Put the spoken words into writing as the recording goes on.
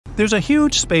There's a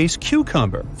huge space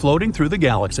cucumber floating through the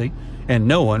galaxy, and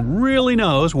no one really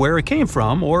knows where it came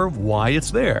from or why it's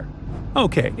there.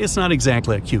 Okay, it's not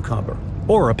exactly a cucumber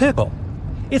or a pickle.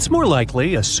 It's more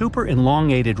likely a super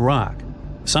elongated rock.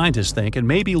 Scientists think it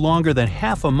may be longer than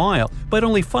half a mile, but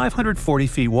only 540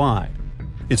 feet wide.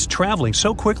 It's traveling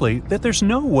so quickly that there's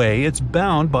no way it's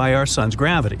bound by our sun's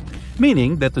gravity,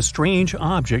 meaning that the strange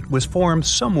object was formed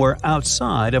somewhere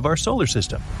outside of our solar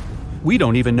system. We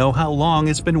don't even know how long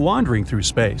it's been wandering through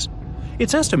space.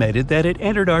 It's estimated that it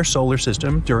entered our solar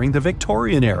system during the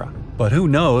Victorian era, but who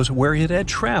knows where it had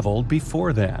traveled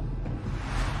before then.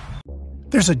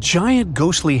 There's a giant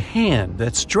ghostly hand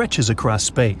that stretches across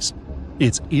space.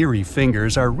 Its eerie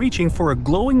fingers are reaching for a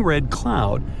glowing red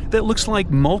cloud that looks like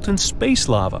molten space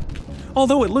lava.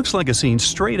 Although it looks like a scene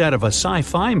straight out of a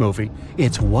sci-fi movie,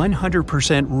 it's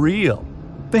 100% real.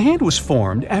 The hand was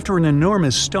formed after an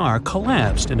enormous star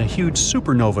collapsed in a huge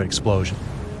supernova explosion.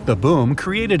 The boom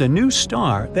created a new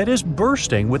star that is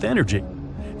bursting with energy.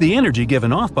 The energy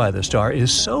given off by the star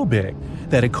is so big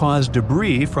that it caused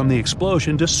debris from the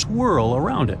explosion to swirl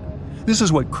around it. This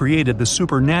is what created the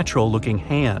supernatural-looking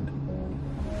hand.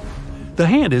 The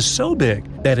hand is so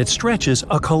big that it stretches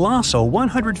a colossal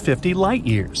 150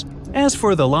 light-years. As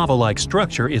for the lava-like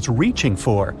structure it's reaching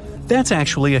for, that's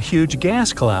actually a huge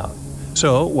gas cloud.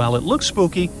 So, while it looks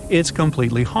spooky, it's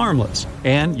completely harmless,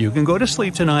 and you can go to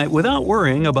sleep tonight without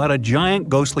worrying about a giant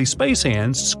ghostly space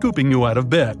hand scooping you out of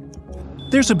bed.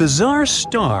 There's a bizarre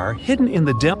star hidden in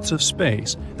the depths of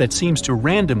space that seems to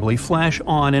randomly flash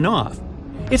on and off.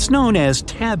 It's known as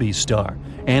Tabby's star,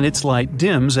 and its light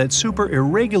dims at super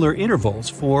irregular intervals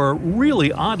for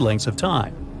really odd lengths of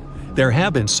time. There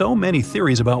have been so many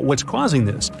theories about what's causing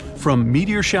this, from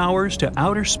meteor showers to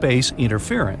outer space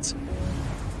interference.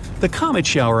 The comet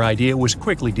shower idea was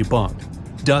quickly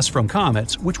debunked. Dust from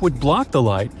comets, which would block the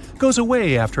light, goes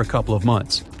away after a couple of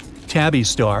months.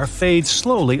 Tabby's star fades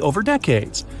slowly over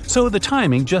decades, so the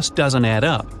timing just doesn't add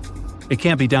up. It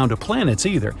can't be down to planets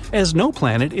either, as no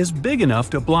planet is big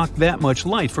enough to block that much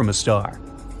light from a star.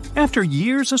 After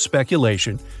years of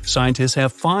speculation, scientists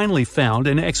have finally found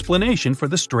an explanation for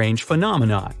the strange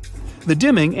phenomenon. The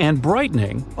dimming and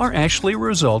brightening are actually a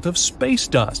result of space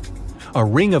dust. A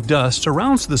ring of dust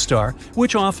surrounds the star,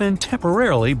 which often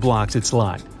temporarily blocks its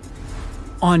light.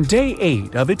 On day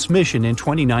 8 of its mission in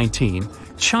 2019,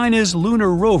 China's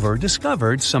lunar rover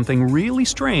discovered something really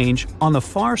strange on the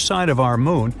far side of our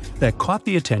moon that caught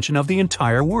the attention of the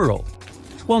entire world.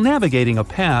 While navigating a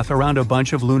path around a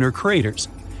bunch of lunar craters,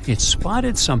 it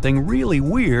spotted something really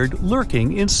weird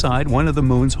lurking inside one of the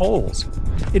moon's holes.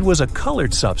 It was a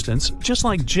colored substance, just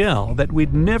like gel, that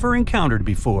we'd never encountered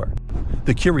before.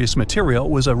 The curious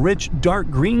material was a rich dark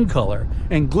green color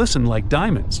and glistened like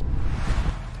diamonds.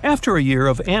 After a year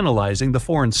of analyzing the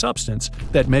foreign substance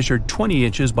that measured 20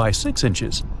 inches by 6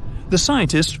 inches, the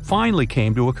scientists finally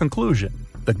came to a conclusion.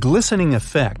 The glistening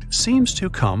effect seems to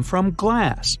come from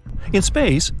glass. In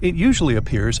space, it usually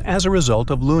appears as a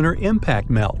result of lunar impact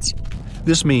melts.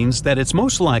 This means that it's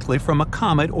most likely from a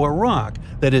comet or rock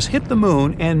that has hit the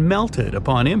moon and melted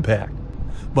upon impact.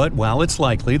 But while it's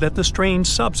likely that the strange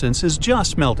substance is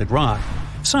just melted rock,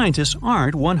 scientists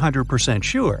aren't 100%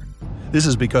 sure. This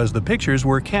is because the pictures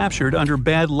were captured under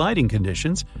bad lighting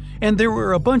conditions, and there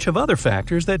were a bunch of other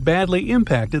factors that badly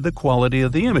impacted the quality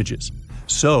of the images.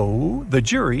 So, the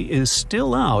jury is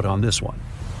still out on this one.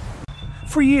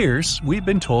 For years, we've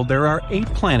been told there are 8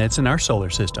 planets in our solar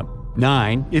system.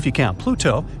 9 if you count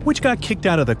Pluto, which got kicked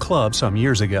out of the club some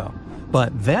years ago.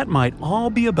 But that might all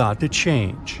be about to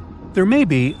change. There may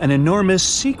be an enormous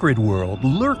secret world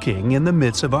lurking in the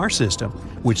midst of our system,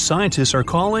 which scientists are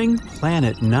calling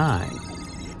Planet 9.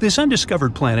 This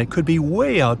undiscovered planet could be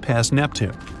way out past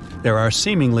Neptune. There are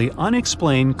seemingly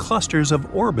unexplained clusters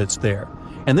of orbits there,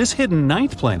 and this hidden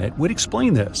 9th planet would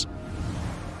explain this.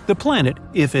 The planet,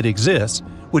 if it exists,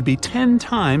 would be 10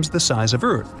 times the size of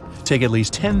Earth, take at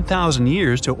least 10,000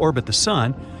 years to orbit the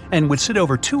Sun, and would sit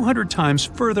over 200 times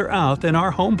further out than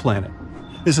our home planet.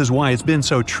 This is why it's been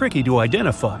so tricky to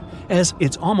identify, as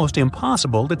it's almost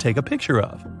impossible to take a picture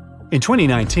of. In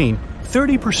 2019,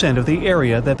 30% of the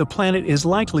area that the planet is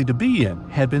likely to be in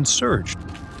had been searched.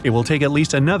 It will take at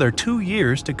least another 2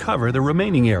 years to cover the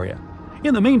remaining area.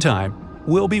 In the meantime,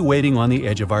 we'll be waiting on the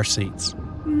edge of our seats.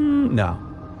 No.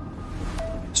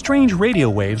 Strange radio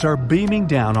waves are beaming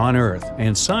down on Earth,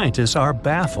 and scientists are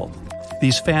baffled.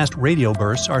 These fast radio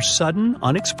bursts are sudden,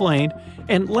 unexplained,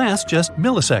 and last just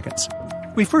milliseconds.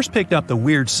 We first picked up the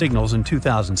weird signals in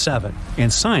 2007,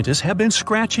 and scientists have been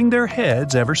scratching their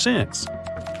heads ever since.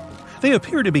 They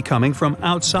appear to be coming from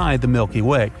outside the Milky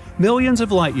Way, millions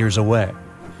of light-years away.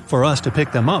 For us to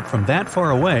pick them up from that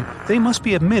far away, they must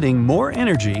be emitting more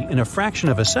energy in a fraction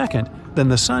of a second than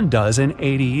the Sun does in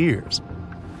 80 years.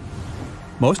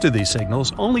 Most of these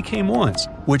signals only came once,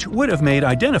 which would have made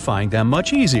identifying them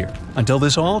much easier, until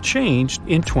this all changed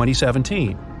in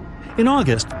 2017. In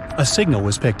August, a signal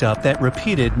was picked up that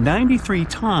repeated 93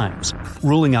 times,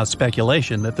 ruling out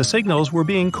speculation that the signals were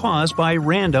being caused by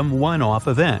random one-off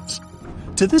events.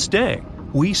 To this day,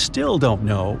 we still don't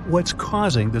know what's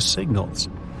causing the signals.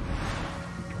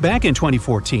 Back in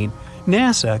 2014,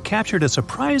 NASA captured a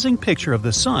surprising picture of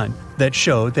the Sun that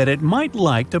showed that it might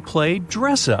like to play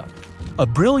dress-up. A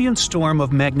brilliant storm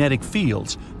of magnetic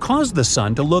fields caused the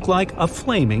Sun to look like a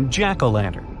flaming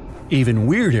jack-o'-lantern. Even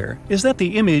weirder is that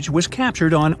the image was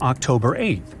captured on October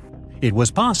 8th. It was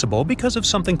possible because of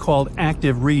something called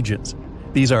active regions.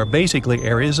 These are basically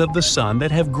areas of the Sun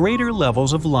that have greater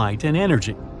levels of light and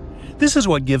energy. This is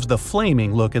what gives the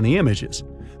flaming look in the images.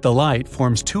 The light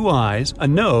forms two eyes, a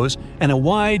nose, and a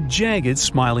wide, jagged,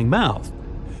 smiling mouth.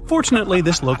 Fortunately,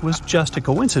 this look was just a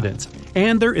coincidence,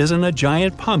 and there isn't a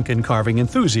giant pumpkin carving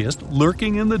enthusiast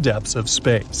lurking in the depths of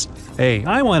space. Hey,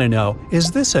 I want to know, is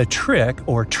this a trick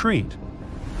or treat?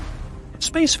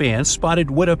 Space fans spotted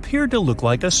what appeared to look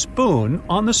like a spoon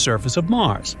on the surface of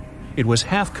Mars. It was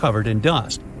half covered in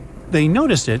dust. They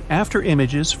noticed it after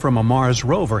images from a Mars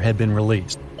rover had been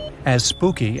released. As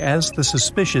spooky as the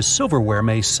suspicious silverware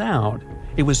may sound,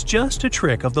 it was just a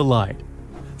trick of the light.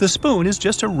 The spoon is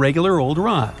just a regular old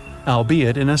rock,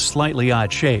 albeit in a slightly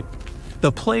odd shape.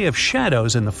 The play of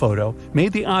shadows in the photo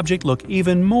made the object look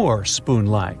even more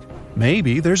spoon-like.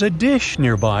 Maybe there's a dish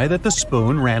nearby that the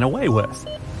spoon ran away with.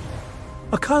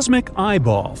 A cosmic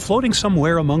eyeball floating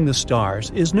somewhere among the stars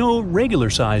is no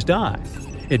regular-sized eye.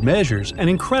 It measures an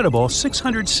incredible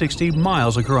 660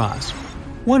 miles across.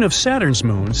 One of Saturn's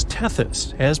moons,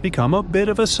 Tethys, has become a bit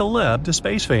of a celeb to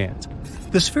space fans.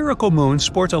 The spherical moon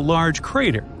sports a large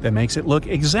crater that makes it look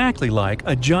exactly like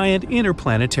a giant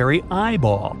interplanetary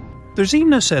eyeball. There's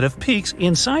even a set of peaks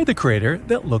inside the crater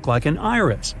that look like an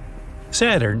iris.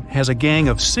 Saturn has a gang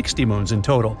of 60 moons in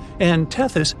total, and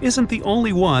Tethys isn't the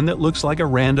only one that looks like a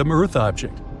random Earth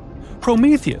object.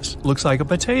 Prometheus looks like a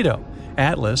potato,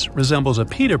 Atlas resembles a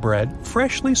pita bread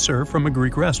freshly served from a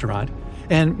Greek restaurant,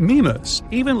 and Mimas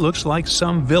even looks like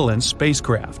some villain's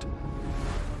spacecraft.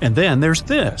 And then there's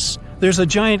this. There's a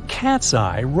giant cat's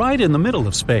eye right in the middle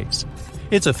of space.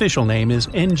 Its official name is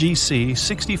NGC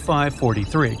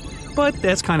 6543, but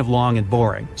that's kind of long and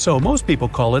boring, so most people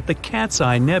call it the Cat's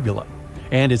Eye Nebula.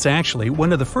 And it's actually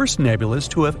one of the first nebulas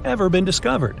to have ever been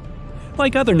discovered.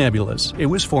 Like other nebulas, it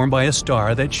was formed by a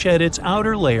star that shed its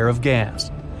outer layer of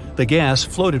gas. The gas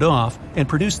floated off and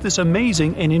produced this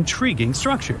amazing and intriguing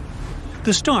structure.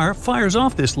 The star fires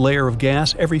off this layer of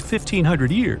gas every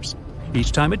 1,500 years.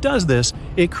 Each time it does this,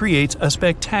 it creates a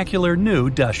spectacular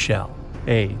new dust shell.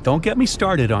 Hey, don't get me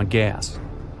started on gas.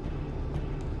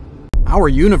 Our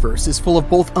universe is full of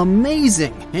both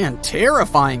amazing and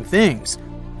terrifying things.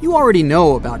 You already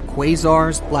know about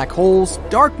quasars, black holes,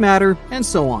 dark matter, and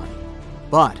so on.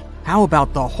 But how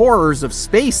about the horrors of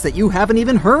space that you haven't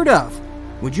even heard of?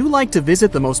 Would you like to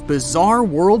visit the most bizarre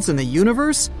worlds in the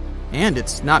universe? And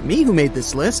it's not me who made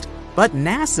this list, but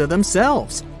NASA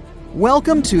themselves.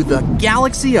 Welcome to the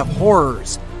Galaxy of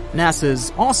Horrors,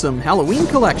 NASA's awesome Halloween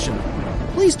collection.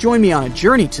 Please join me on a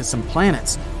journey to some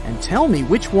planets and tell me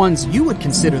which ones you would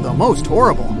consider the most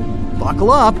horrible. Buckle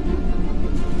up!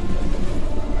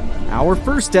 Our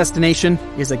first destination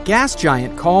is a gas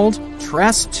giant called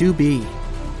TRES 2b.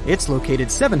 It's located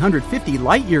 750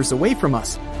 light-years away from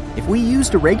us. If we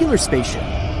used a regular spaceship,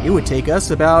 it would take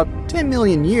us about 10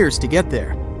 million years to get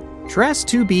there. TRES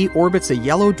 2b orbits a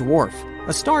yellow dwarf,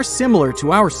 a star similar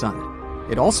to our Sun.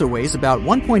 It also weighs about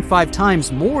 1.5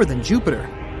 times more than Jupiter.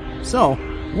 So,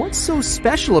 what's so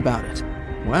special about it?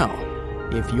 Well,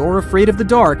 if you're afraid of the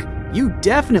dark, you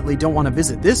definitely don't want to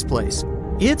visit this place.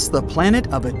 It's the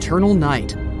planet of eternal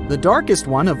night, the darkest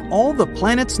one of all the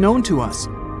planets known to us.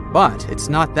 But it's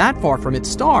not that far from its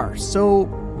star, so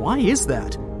why is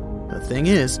that? The thing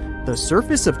is, the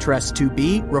surface of TRES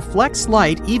 2b reflects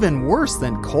light even worse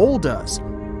than coal does.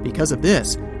 Because of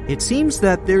this, it seems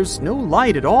that there's no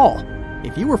light at all.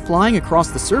 If you were flying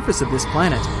across the surface of this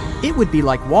planet, it would be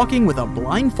like walking with a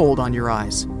blindfold on your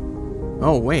eyes.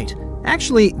 Oh wait,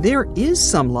 actually there is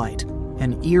some light.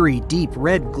 An eerie deep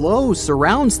red glow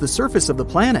surrounds the surface of the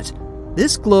planet.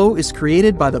 This glow is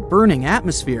created by the burning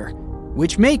atmosphere,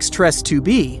 which makes TRES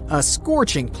 2b a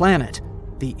scorching planet.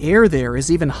 The air there is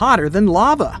even hotter than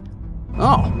lava.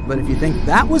 Oh, but if you think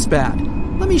that was bad,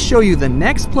 let me show you the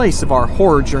next place of our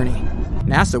horror journey.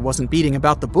 NASA wasn't beating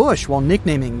about the bush while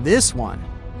nicknaming this one.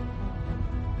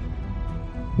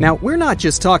 Now, we're not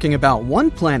just talking about one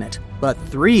planet, but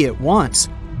 3 at once.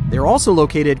 They're also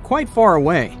located quite far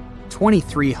away,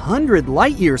 2,300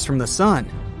 light years from the Sun.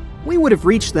 We would have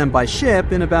reached them by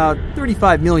ship in about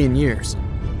 35 million years.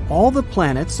 All the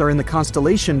planets are in the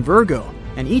constellation Virgo,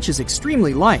 and each is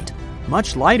extremely light,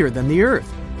 much lighter than the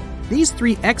Earth. These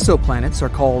 3 exoplanets are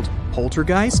called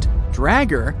Poltergeist,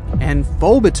 Dragger, and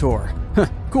Phobetor.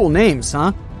 Cool names,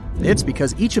 huh? It's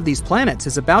because each of these planets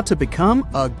is about to become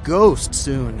a ghost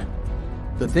soon.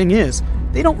 The thing is,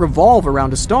 they don't revolve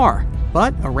around a star,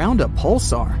 but around a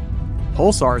pulsar.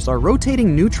 Pulsars are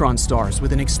rotating neutron stars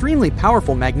with an extremely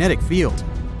powerful magnetic field.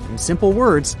 In simple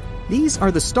words, these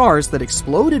are the stars that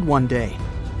exploded one day.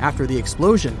 After the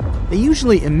explosion, they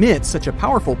usually emit such a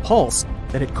powerful pulse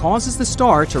that it causes the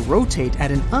star to rotate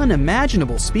at an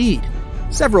unimaginable speed,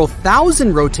 several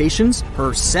thousand rotations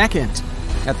per second.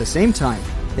 At the same time,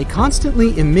 they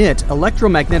constantly emit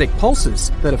electromagnetic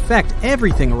pulses that affect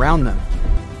everything around them.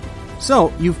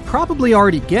 So, you've probably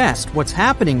already guessed what's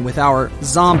happening with our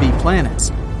zombie planets.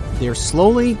 They're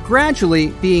slowly,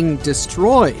 gradually being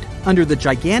destroyed under the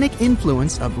gigantic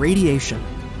influence of radiation.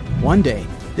 One day,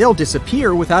 they'll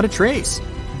disappear without a trace.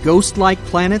 Ghost-like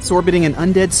planets orbiting an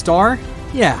undead star?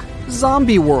 Yeah,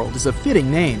 Zombie World is a fitting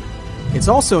name. It's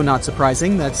also not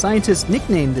surprising that scientists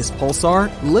nicknamed this pulsar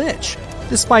Lich,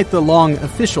 despite the long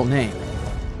official name.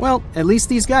 Well, at least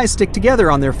these guys stick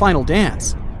together on their final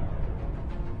dance.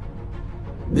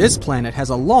 This planet has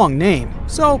a long name,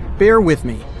 so bear with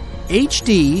me.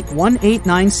 HD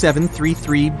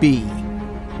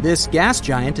 189733b. This gas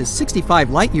giant is 65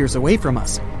 light years away from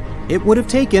us. It would have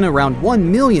taken around 1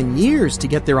 million years to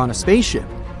get there on a spaceship.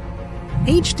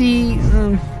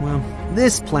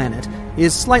 This planet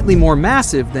is slightly more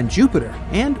massive than Jupiter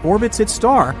and orbits its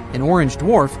star, an orange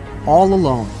dwarf, all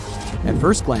alone. At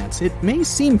first glance, it may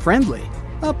seem friendly.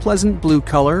 A pleasant blue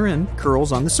color and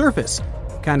curls on the surface.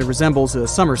 Kind of resembles a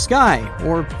summer sky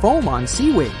or foam on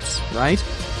sea waves, right?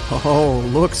 Oh,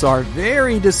 looks are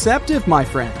very deceptive, my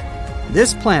friend.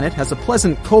 This planet has a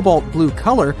pleasant cobalt blue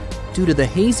color due to the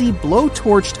hazy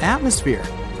blowtorched atmosphere.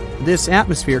 This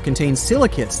atmosphere contains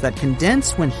silicates that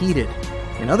condense when heated.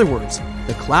 In other words,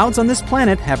 the clouds on this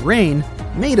planet have rain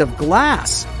made of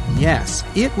glass. Yes,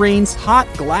 it rains hot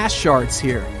glass shards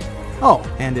here. Oh,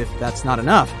 and if that's not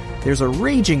enough, there's a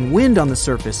raging wind on the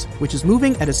surface, which is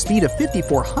moving at a speed of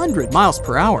 5,400 miles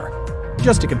per hour.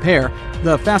 Just to compare,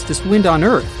 the fastest wind on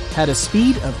Earth had a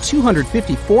speed of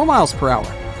 254 miles per hour,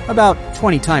 about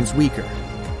 20 times weaker.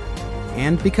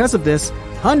 And because of this,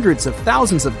 hundreds of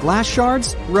thousands of glass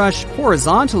shards rush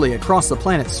horizontally across the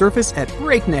planet's surface at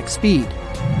breakneck speed.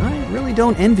 I really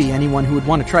don't envy anyone who would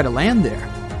want to try to land there.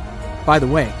 By the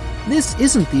way, this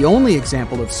isn't the only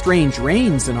example of strange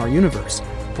rains in our universe.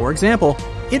 For example,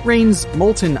 it rains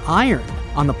molten iron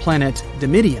on the planet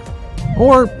Dimidium.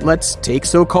 Or let's take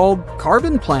so-called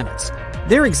carbon planets.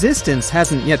 Their existence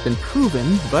hasn't yet been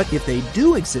proven, but if they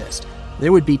do exist,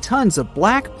 there would be tons of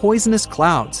black poisonous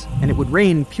clouds, and it would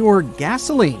rain pure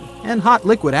gasoline and hot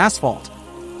liquid asphalt.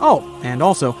 Oh, and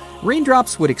also,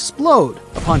 raindrops would explode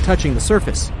upon touching the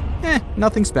surface.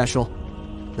 Nothing special.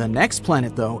 The next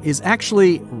planet, though, is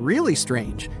actually really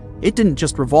strange. It didn't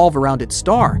just revolve around its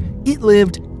star, it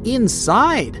lived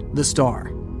inside the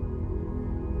star.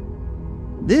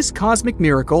 This cosmic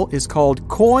miracle is called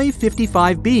KOI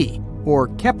 55b, or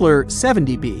Kepler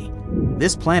 70b.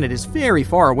 This planet is very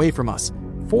far away from us,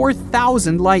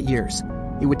 4,000 light years.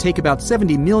 It would take about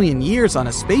 70 million years on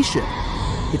a spaceship.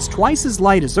 It's twice as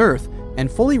light as Earth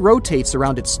and fully rotates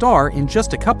around its star in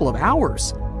just a couple of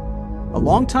hours. A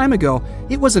long time ago,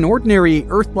 it was an ordinary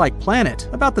Earth-like planet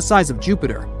about the size of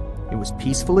Jupiter. It was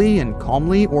peacefully and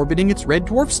calmly orbiting its red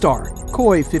dwarf star,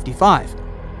 KOI 55.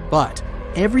 But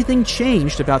everything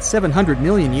changed about 700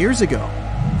 million years ago.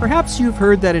 Perhaps you've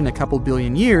heard that in a couple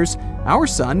billion years, our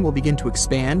sun will begin to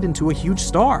expand into a huge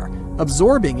star,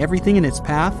 absorbing everything in its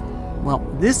path. Well,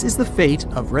 this is the fate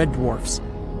of red dwarfs.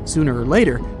 Sooner or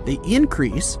later, they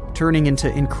increase, turning into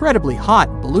incredibly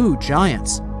hot blue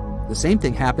giants. The same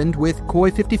thing happened with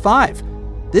KOI 55.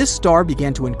 This star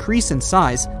began to increase in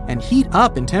size and heat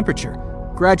up in temperature,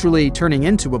 gradually turning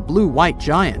into a blue-white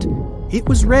giant. It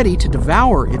was ready to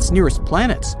devour its nearest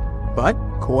planets. But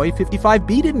KOI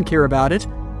 55b didn't care about it.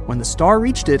 When the star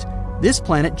reached it, this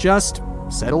planet just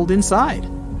settled inside.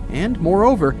 And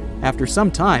moreover, after some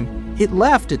time, it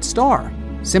left its star,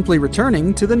 simply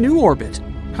returning to the new orbit.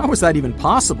 How was that even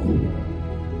possible?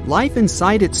 Life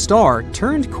inside its star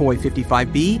turned KOI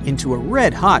 55b into a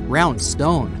red-hot round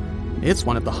stone. It's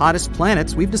one of the hottest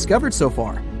planets we've discovered so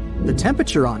far. The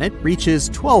temperature on it reaches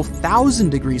 12,000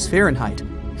 degrees Fahrenheit.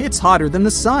 It's hotter than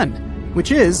the sun.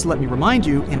 which is, let me remind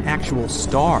you, an actual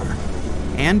star.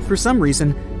 And for some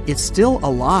reason, it's still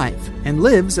alive and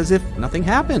lives as if nothing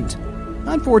happened.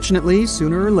 Unfortunately,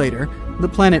 sooner or later, the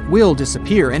planet will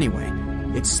disappear anyway.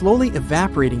 It's slowly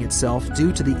evaporating itself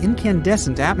due to the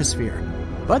incandescent atmosphere.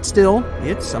 But still,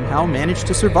 it somehow managed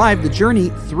to survive the journey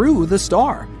through the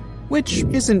star, which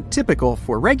isn't typical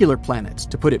for regular planets,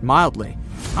 to put it mildly.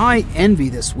 I envy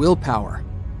this willpower.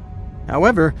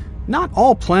 However, not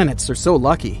all planets are so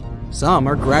lucky. Some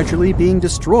are gradually being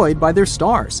destroyed by their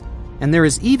stars, and there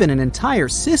is even an entire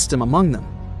system among them.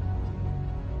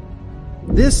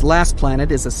 This last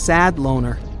planet is a sad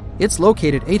loner. It's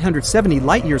located 870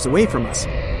 light-years away from us.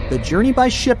 The journey by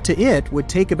ship to it would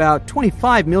take about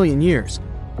 25 million years.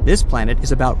 This planet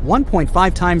is about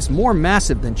 1.5 times more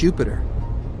massive than Jupiter.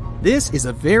 This is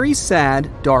a very sad,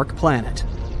 dark planet.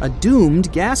 A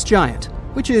doomed gas giant,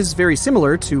 which is very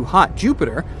similar to hot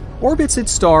Jupiter, orbits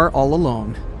its star all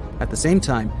alone. At the same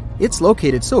time, it's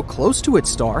located so close to its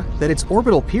star that its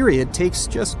orbital period takes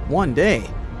just 1 day.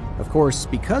 Of course,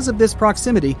 because of this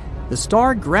proximity, the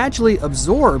star gradually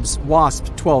absorbs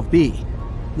WASP-12b.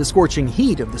 The scorching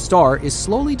heat of the star is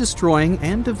slowly destroying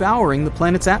and devouring the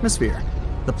planet's atmosphere.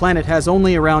 The planet has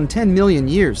only around 10 million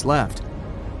years left.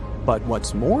 But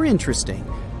what's more interesting,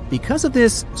 because of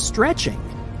this stretching,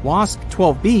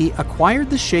 WASP-12b acquired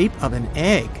the shape of an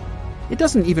egg. It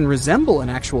doesn't even resemble an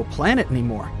actual planet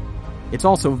anymore. It's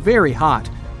also very hot.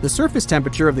 The surface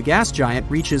temperature of the gas giant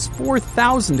reaches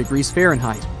 4,000 degrees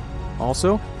Fahrenheit.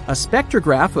 Also, a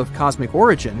spectrograph of cosmic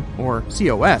origin, or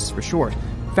COS for short,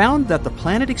 found that the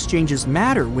planet exchanges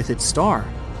matter with its star.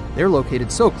 They're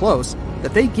located so close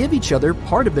that they give each other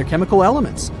part of their chemical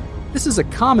elements. This is a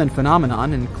common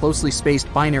phenomenon in closely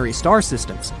spaced binary star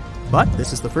systems, but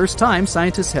this is the first time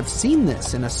scientists have seen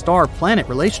this in a star-planet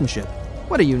relationship.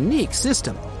 What a unique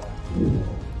system.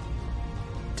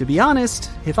 To be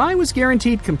honest, if I was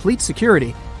guaranteed complete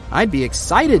security, I'd be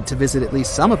excited to visit at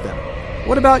least some of them.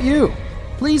 What about you?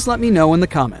 Please let me know in the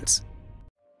comments.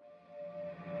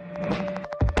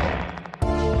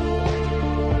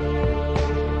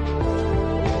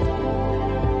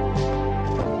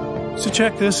 So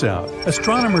check this out.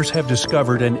 Astronomers have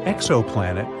discovered an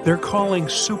exoplanet they're calling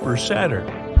Super Saturn.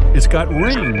 It's got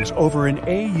rings over an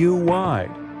AU wide.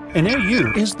 An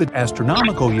AU is the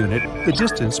astronomical unit, the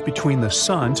distance between the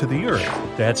Sun to the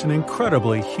Earth. That's an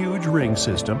incredibly huge ring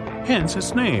system, hence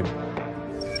its name.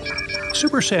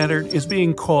 Super Saturn is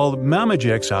being called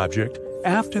Mamajek's object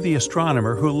after the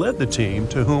astronomer who led the team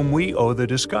to whom we owe the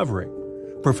discovery.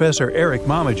 Professor Eric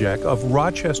Mamajek of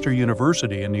Rochester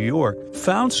University in New York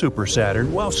found Super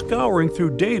Saturn while scouring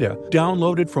through data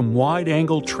downloaded from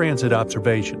wide-angle transit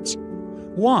observations.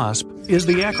 WASP is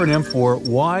the acronym for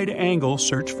Wide Angle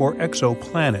Search for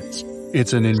Exoplanets.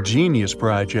 It's an ingenious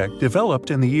project developed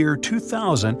in the year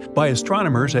 2000 by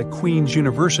astronomers at Queen's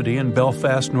University in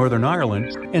Belfast, Northern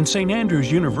Ireland, and St Andrews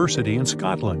University in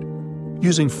Scotland.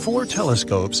 Using 4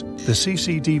 telescopes, the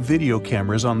CCD video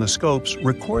cameras on the scopes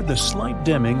record the slight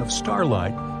dimming of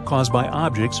starlight caused by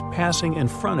objects passing in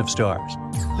front of stars.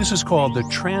 This is called the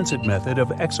transit method of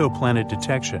exoplanet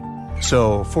detection.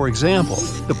 So, for example,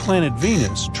 the planet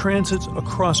Venus transits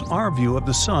across our view of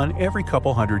the Sun every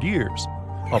couple hundred years.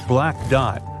 A black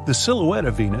dot, the silhouette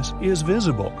of Venus, is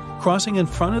visible, crossing in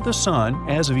front of the Sun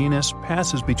as Venus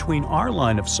passes between our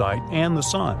line of sight and the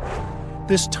Sun.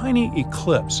 This tiny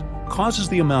eclipse causes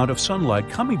the amount of sunlight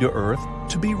coming to Earth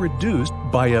to be reduced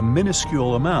by a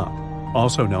minuscule amount,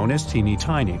 also known as teeny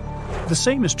tiny. The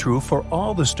same is true for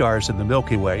all the stars in the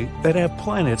Milky Way that have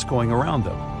planets going around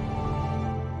them.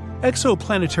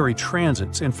 Exoplanetary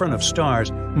transits in front of stars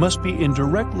must be in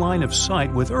direct line of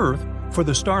sight with Earth for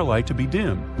the starlight to be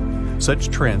dimmed. Such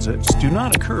transits do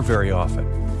not occur very often.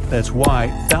 That's why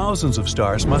thousands of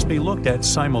stars must be looked at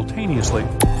simultaneously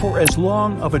for as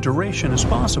long of a duration as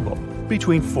possible,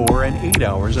 between 4 and 8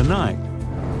 hours a night.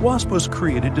 WASP was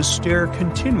created to stare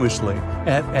continuously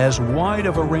at as wide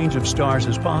of a range of stars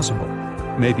as possible.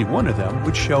 Maybe one of them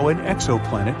would show an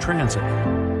exoplanet transit.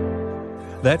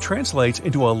 That translates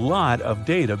into a lot of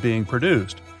data being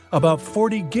produced, about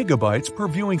 40 gigabytes per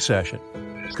viewing session.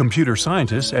 Computer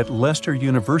scientists at Leicester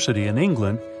University in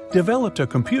England developed a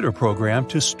computer program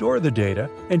to store the data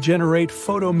and generate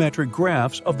photometric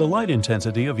graphs of the light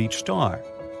intensity of each star.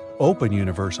 Open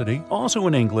University, also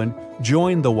in England,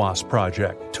 joined the WASP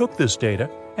project, took this data,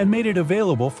 and made it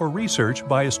available for research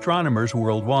by astronomers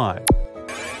worldwide.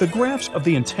 The graphs of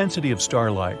the intensity of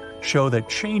starlight show that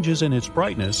changes in its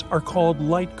brightness are called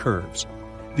light curves.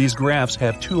 These graphs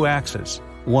have 2 axes.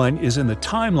 One is in the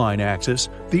timeline axis,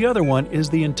 the other one is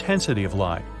the intensity of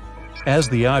light. As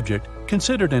the object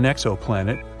considered an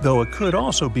exoplanet, though it could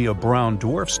also be a brown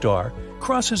dwarf star,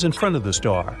 crosses in front of the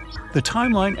star. The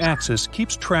timeline axis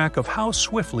keeps track of how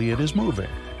swiftly it is moving.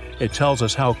 It tells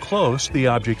us how close the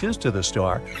object is to the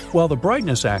star, while the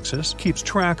brightness axis keeps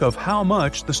track of how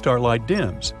much the starlight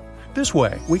dims. This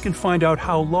way, we can find out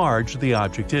how large the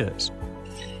object is.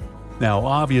 Now,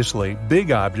 obviously,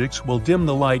 big objects will dim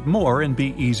the light more and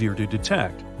be easier to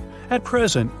detect. At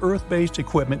present, Earth-based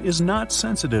equipment is not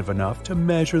sensitive enough to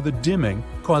measure the dimming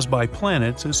caused by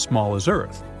planets as small as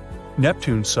Earth.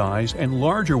 Neptune's size and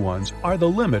larger ones are the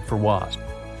limit for WASP.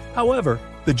 However,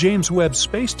 the James Webb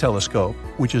Space Telescope,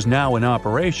 which is now in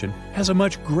operation, has a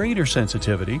much greater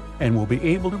sensitivity and will be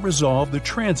able to resolve the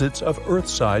transits of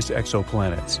Earth-sized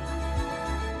exoplanets.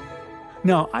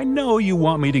 Now, I know you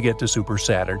want me to get to Super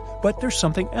Saturn, but there's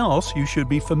something else you should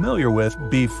be familiar with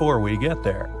before we get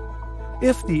there.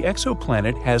 If the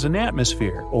exoplanet has an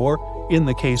atmosphere, or, in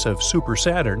the case of Super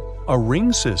Saturn, a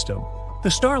ring system, the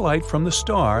starlight from the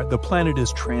star the planet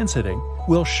is transiting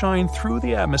will shine through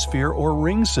the atmosphere or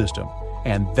ring system,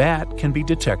 and that can be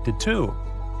detected too.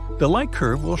 The light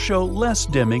curve will show less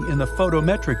dimming in the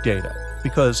photometric data,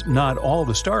 because not all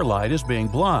the starlight is being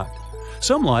blocked.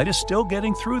 Some light is still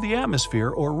getting through the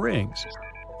atmosphere or rings.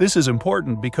 This is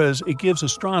important because it gives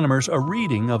astronomers a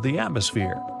reading of the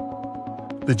atmosphere.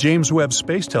 The James Webb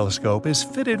Space Telescope is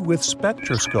fitted with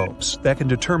spectroscopes that can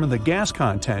determine the gas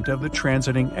content of the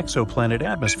transiting exoplanet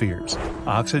atmospheres: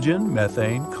 oxygen,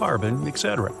 methane, carbon,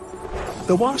 etc.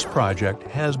 The WASP project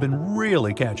has been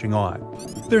really catching on.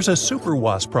 There's a Super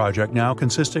WASP project now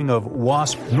consisting of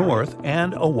WASP North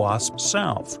and a WASP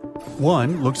South.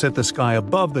 One looks at the sky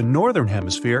above the northern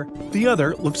hemisphere, the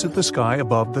other looks at the sky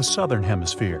above the southern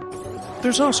hemisphere.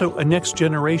 There's also a Next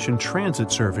Generation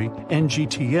Transit Survey,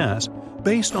 NGTS,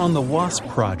 based on the WASP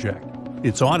project.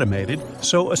 It's automated,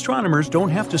 so astronomers don't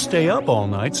have to stay up all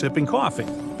night sipping coffee,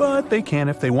 but they can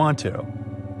if they want to.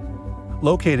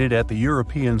 Located at the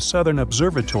European Southern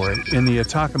Observatory in the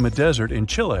Atacama Desert in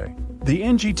Chile, the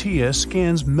NGTS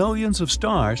scans millions of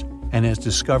stars and has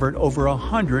discovered over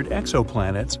 100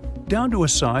 exoplanets, down to a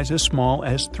size as small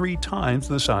as 3 times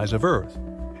the size of Earth.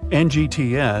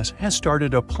 NGTS has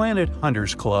started a Planet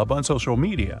Hunters Club on social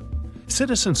media.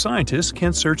 Citizen scientists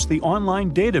can search the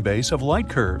online database of light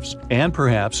curves and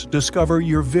perhaps discover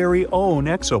your very own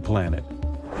exoplanet.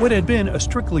 What had been a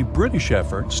strictly British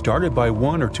effort started by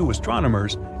 1 or 2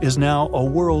 astronomers is now a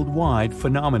worldwide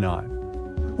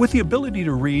phenomenon. With the ability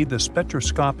to read the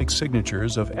spectroscopic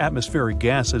signatures of atmospheric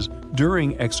gases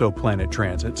during exoplanet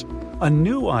transits, a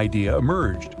new idea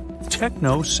emerged: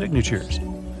 technosignatures.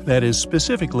 That is,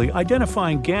 specifically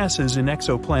identifying gases in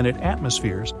exoplanet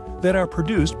atmospheres that are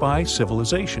produced by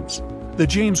civilizations. The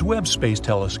James Webb Space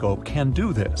Telescope can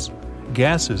do this.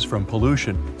 Gases from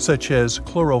pollution, such as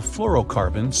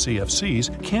chlorofluorocarbons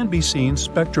 (CFCs), can be seen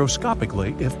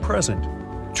spectroscopically if present.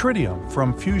 Tritium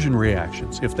from fusion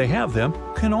reactions, if they have them,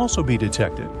 can also be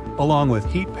detected, along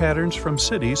with heat patterns from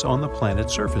cities on the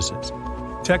planet's surfaces.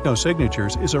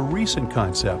 Technosignatures is a recent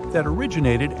concept that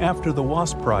originated after the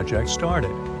WASP project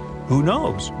started. Who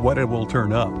knows what it will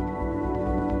turn up?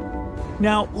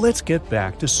 Now, let's get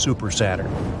back to Super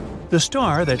Saturn. The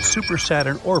star that Super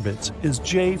Saturn orbits is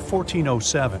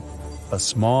J1407, a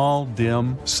small,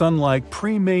 dim, sun-like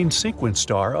pre-main sequence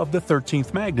star of the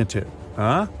 13th magnitude.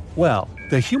 Huh? Well,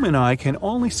 the human eye can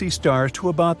only see stars to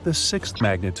about the 6th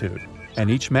magnitude,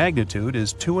 and each magnitude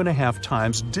is 2.5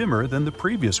 times dimmer than the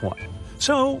previous one.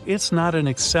 So, it's not an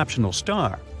exceptional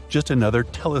star, just another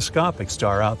telescopic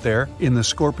star out there in the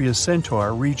Scorpius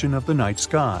Centauri region of the night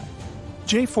sky.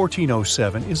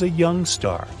 J1407 is a young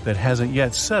star that hasn't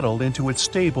yet settled into its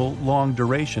stable,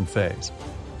 long-duration phase.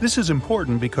 This is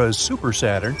important because Super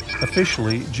Saturn,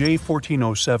 officially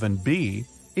J1407b,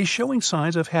 is showing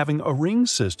signs of having a ring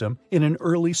system in an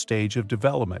early stage of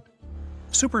development.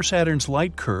 Super Saturn's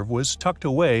light curve was tucked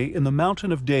away in the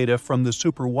mountain of data from the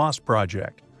Super WASP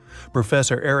project.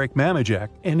 Professor Eric Mamajek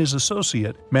and his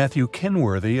associate Matthew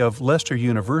Kenworthy of Leicester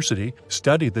University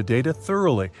studied the data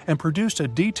thoroughly and produced a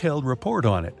detailed report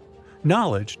on it.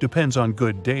 Knowledge depends on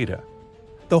good data.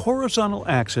 The horizontal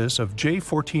axis of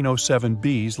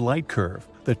J1407b's light curve,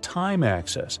 the time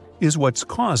axis, is what's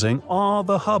causing all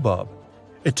the hubbub.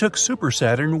 It took Super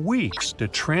Saturn weeks to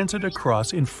transit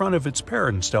across in front of its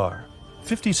parent star,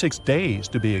 56 days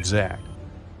to be exact.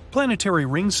 Planetary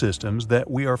ring systems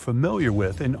that we are familiar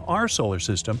with in our solar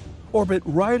system orbit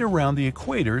right around the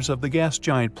equators of the gas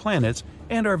giant planets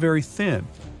and are very thin,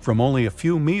 from only a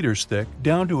few meters thick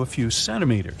down to a few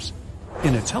centimeters.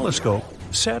 In a telescope,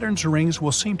 Saturn's rings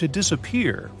will seem to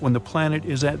disappear when the planet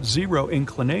is at 0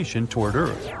 inclination toward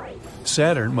Earth.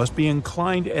 Saturn must be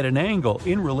inclined at an angle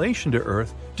in relation to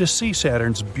Earth to see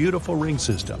Saturn's beautiful ring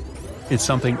system. It's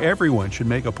something everyone should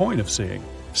make a point of seeing: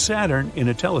 Saturn in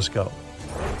a telescope.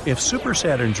 If Super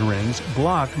Saturn's rings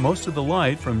blocked most of the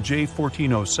light from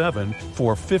J1407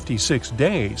 for 56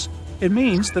 days, it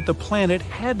means that the planet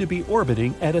had to be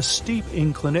orbiting at a steep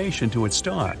inclination to its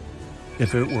star.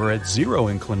 If it were at zero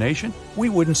inclination, we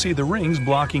wouldn't see the rings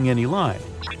blocking any light.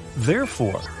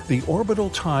 Therefore, the orbital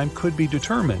time could be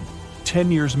determined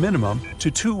 10 years minimum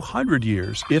to 200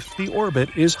 years if the orbit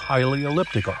is highly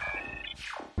elliptical.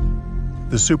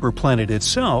 The superplanet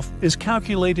itself is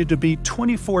calculated to be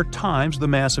 24 times the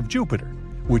mass of Jupiter,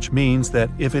 which means that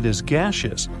if it is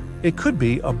gaseous, it could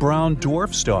be a brown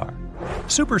dwarf star.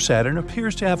 Super Saturn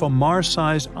appears to have a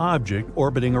Mars-sized object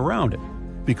orbiting around it,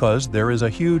 because there is a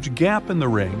huge gap in the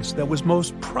rings that was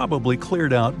most probably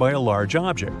cleared out by a large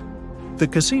object. The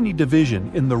Cassini division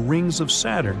in the rings of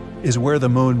Saturn is where the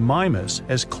moon Mimas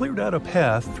has cleared out a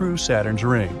path through Saturn's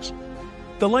rings.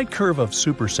 The light curve of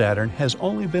Super Saturn has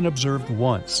only been observed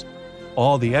once.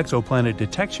 All the exoplanet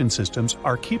detection systems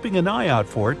are keeping an eye out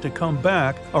for it to come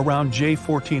back around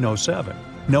J1407.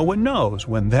 No one knows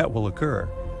when that will occur.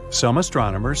 Some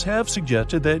astronomers have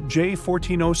suggested that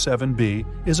J1407b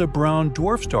is a brown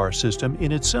dwarf star system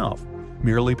in itself,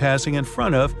 merely passing in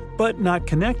front of, but not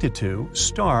connected to,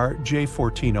 star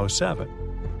J1407.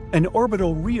 An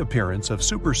orbital reappearance of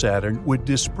Super Saturn would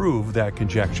disprove that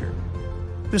conjecture.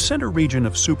 The center region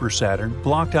of Super Saturn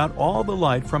blocked out all the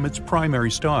light from its primary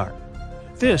star.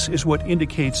 This is what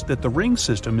indicates that the ring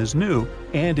system is new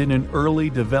and in an early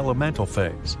developmental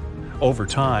phase. Over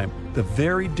time, the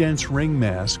very dense ring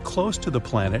mass close to the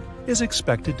planet is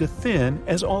expected to thin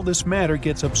as all this matter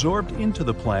gets absorbed into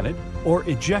the planet or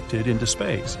ejected into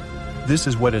space. This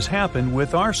is what has happened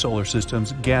with our solar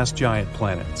system's gas giant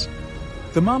planets.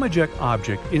 The Mamajek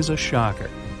object is a shocker.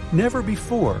 Never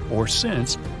before or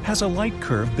since has a light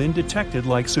curve been detected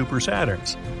like Super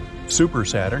Saturn's. Super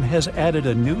Saturn has added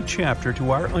a new chapter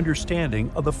to our understanding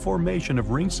of the formation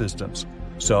of ring systems.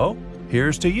 So,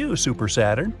 here's to you, Super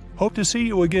Saturn. Hope to see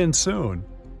you again soon.